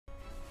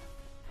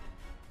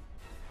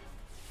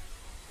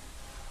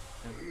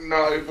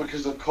No,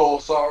 because of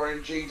course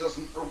RNG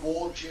doesn't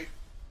reward you.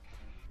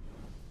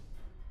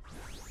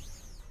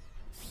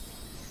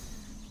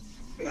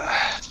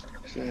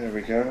 There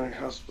we go.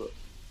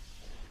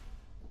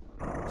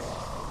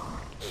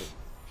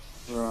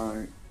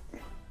 Right.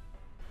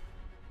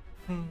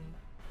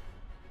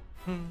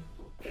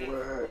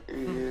 Where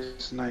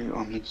is Nate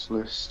on this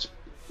list?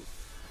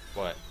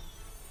 What?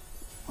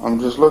 I'm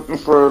just looking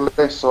for a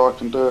list so I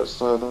can do it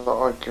so that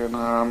I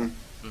can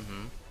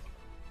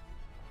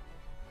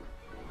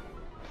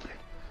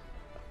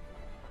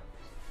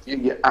get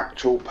your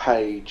actual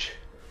page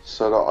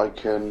so that I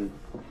can.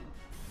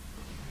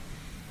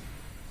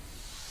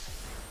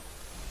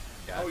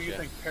 Gotcha. Oh, you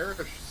think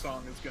Parrish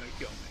song is gonna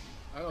kill me?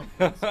 I don't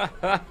think so.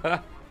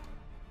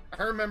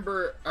 I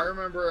remember.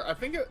 I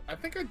think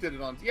I did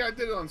it on. Yeah, I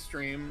did it on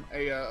stream.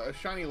 A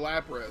shiny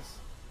Lapras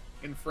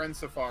in Friend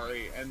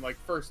Safari, and like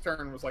first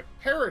turn was like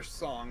Parrish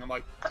song. I'm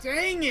like,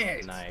 dang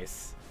it!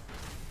 Nice.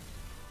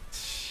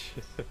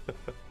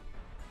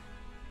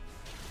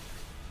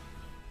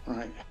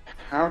 Right.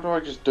 How do I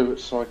just do it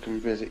so I can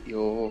visit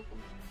your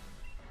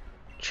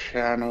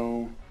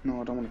channel? No,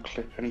 I don't want to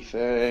click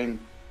anything.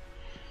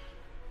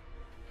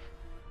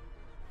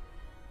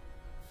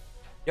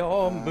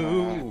 Your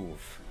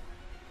move.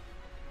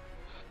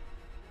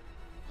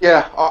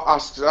 Yeah,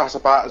 that's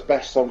about as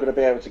best I'm going to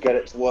be able to get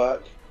it to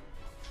work.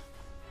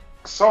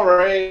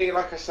 Sorry,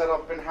 like I said,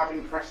 I've been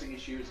having pressing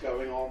issues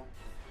going on.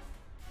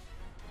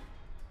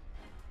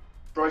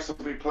 Bryce will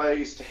be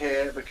pleased to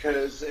hear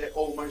because it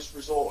almost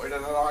resulted in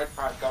an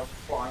iPad going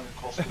flying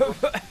across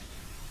the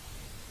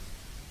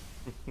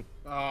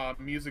room.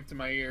 Music to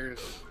my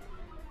ears.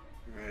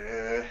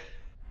 Yeah.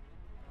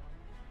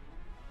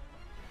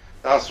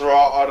 That's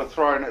right, I'd have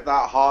thrown it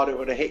that hard it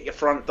would have hit your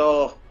front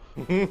door.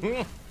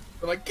 They're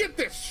like, get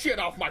this shit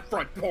off my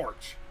front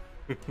porch!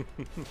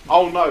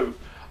 Oh no,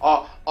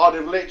 I'd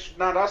have literally,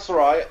 no, that's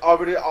alright, I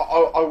would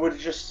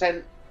have just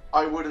sent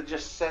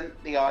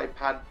the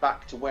iPad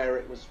back to where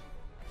it was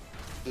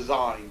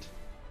designed.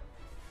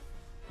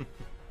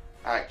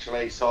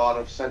 Actually, so I'd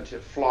have sent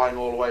it flying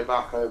all the way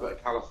back over to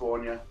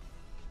California.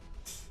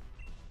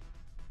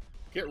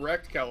 Get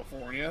wrecked,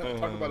 California.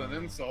 Talk about an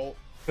insult.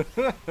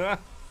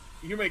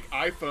 You make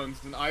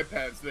iPhones and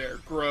iPads there.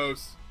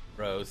 Gross.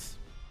 Gross.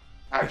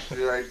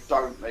 Actually, they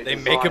don't. They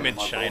make them in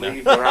China.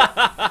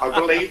 I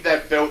believe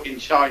they're built in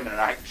China,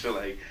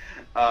 actually.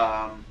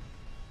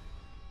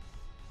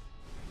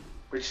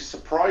 Which is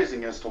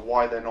surprising as to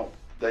why they don't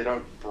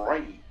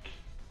break.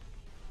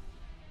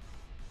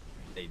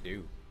 They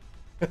do.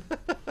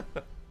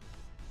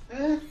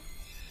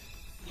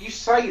 You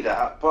say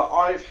that, but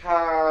I've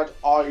had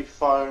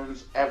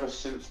iPhones ever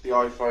since the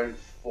iPhone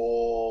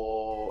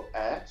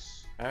 4S.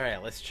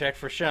 Alright, let's check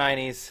for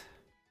shinies.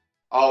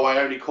 Oh,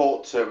 I only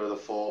caught 2 of the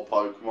 4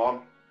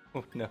 Pokemon.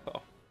 Oh no.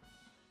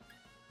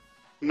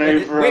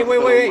 Neither wait, of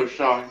them wait. were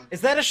shiny. Is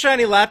that a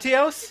shiny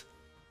Latios?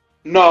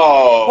 No!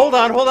 Hold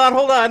on. Hold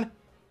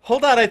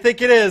on, I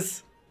think it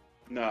is.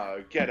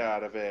 No, get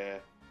out of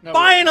here. No,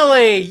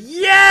 Finally!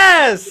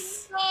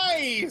 Yes!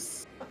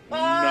 nice!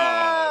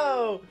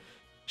 Oh!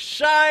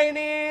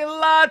 Shiny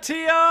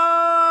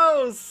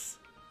Latios!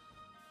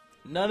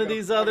 None of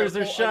these others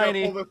are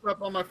shiny. I gotta pull this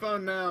up on my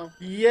phone now.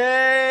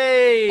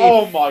 Yay!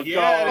 Oh my Yeah,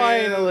 god!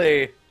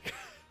 Finally!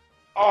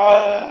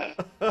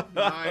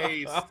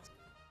 Nice.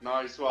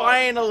 Nice one.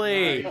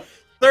 Finally! Nice.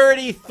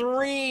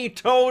 33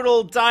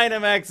 total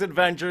Dynamax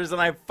adventures,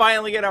 and I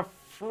finally get a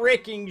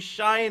freaking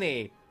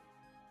shiny.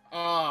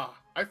 I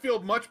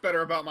feel much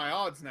better about my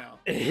odds now.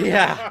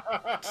 Yeah.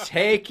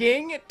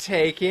 Taking,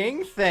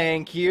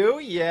 thank you.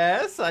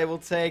 Yes, I will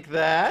take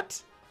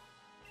that.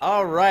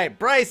 All right,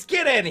 Bryce,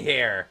 get in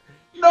here.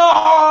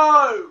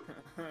 No!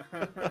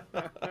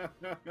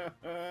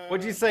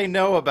 What'd you say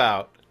no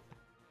about?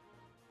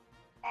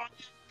 I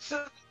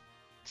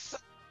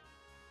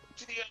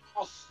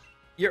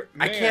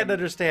can't Man.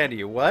 understand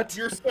you. What?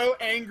 You're so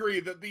angry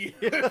that the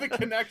the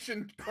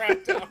connection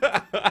cracked out.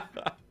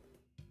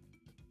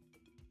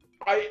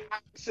 I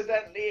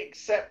accidentally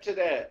accepted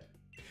it.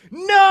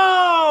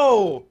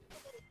 No!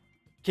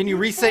 Can you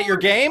reset your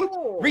game?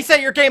 Cool.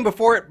 Reset your game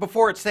before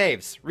it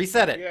saves.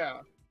 Reset it.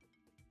 Yeah.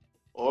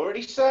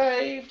 Already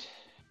saved.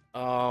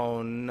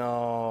 Oh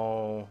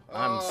no.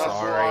 I'm That's That's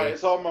sorry. alright,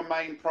 it's on my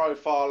main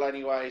profile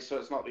anyway, so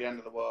it's not the end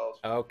of the world.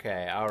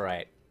 Okay,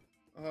 alright.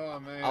 Oh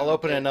man. I'll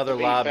open another To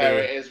be lobby. fair,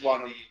 it is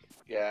one of,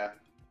 yeah.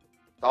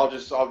 I'll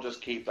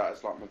just keep that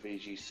as like my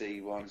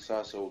VGC one, so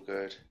that's all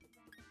good.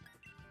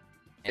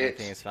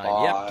 Anything It's is fine.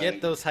 fine. Yep,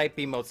 get those hype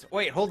emotes.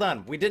 Wait, hold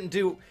on. We didn't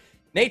do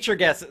nature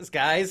guesses,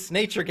 guys.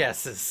 Nature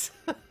guesses.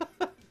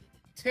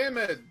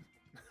 Timid.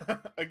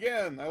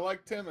 Again, I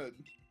like timid.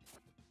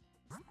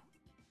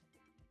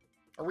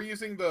 Are we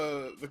using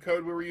the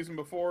code we were using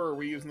before, or are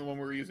we using the one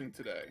we were using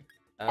today?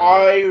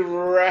 I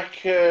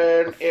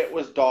reckon it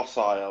was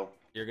docile.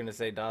 You're gonna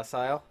say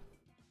docile?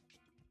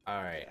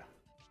 Alright.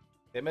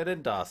 Timid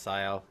and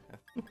docile.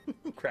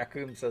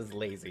 Crackoon says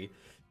lazy.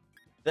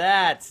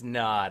 That's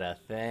not a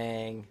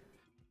thing.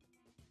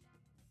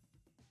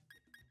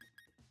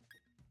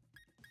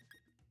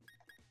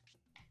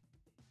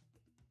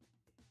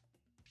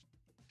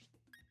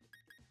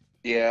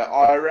 Yeah,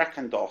 I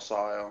reckon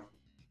docile.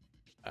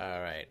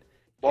 All right.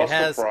 What's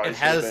the It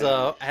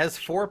prize? has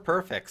 4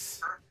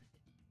 perfects.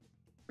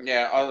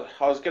 Yeah,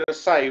 I was gonna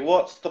say,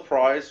 what's the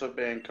prize for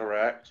being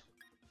correct?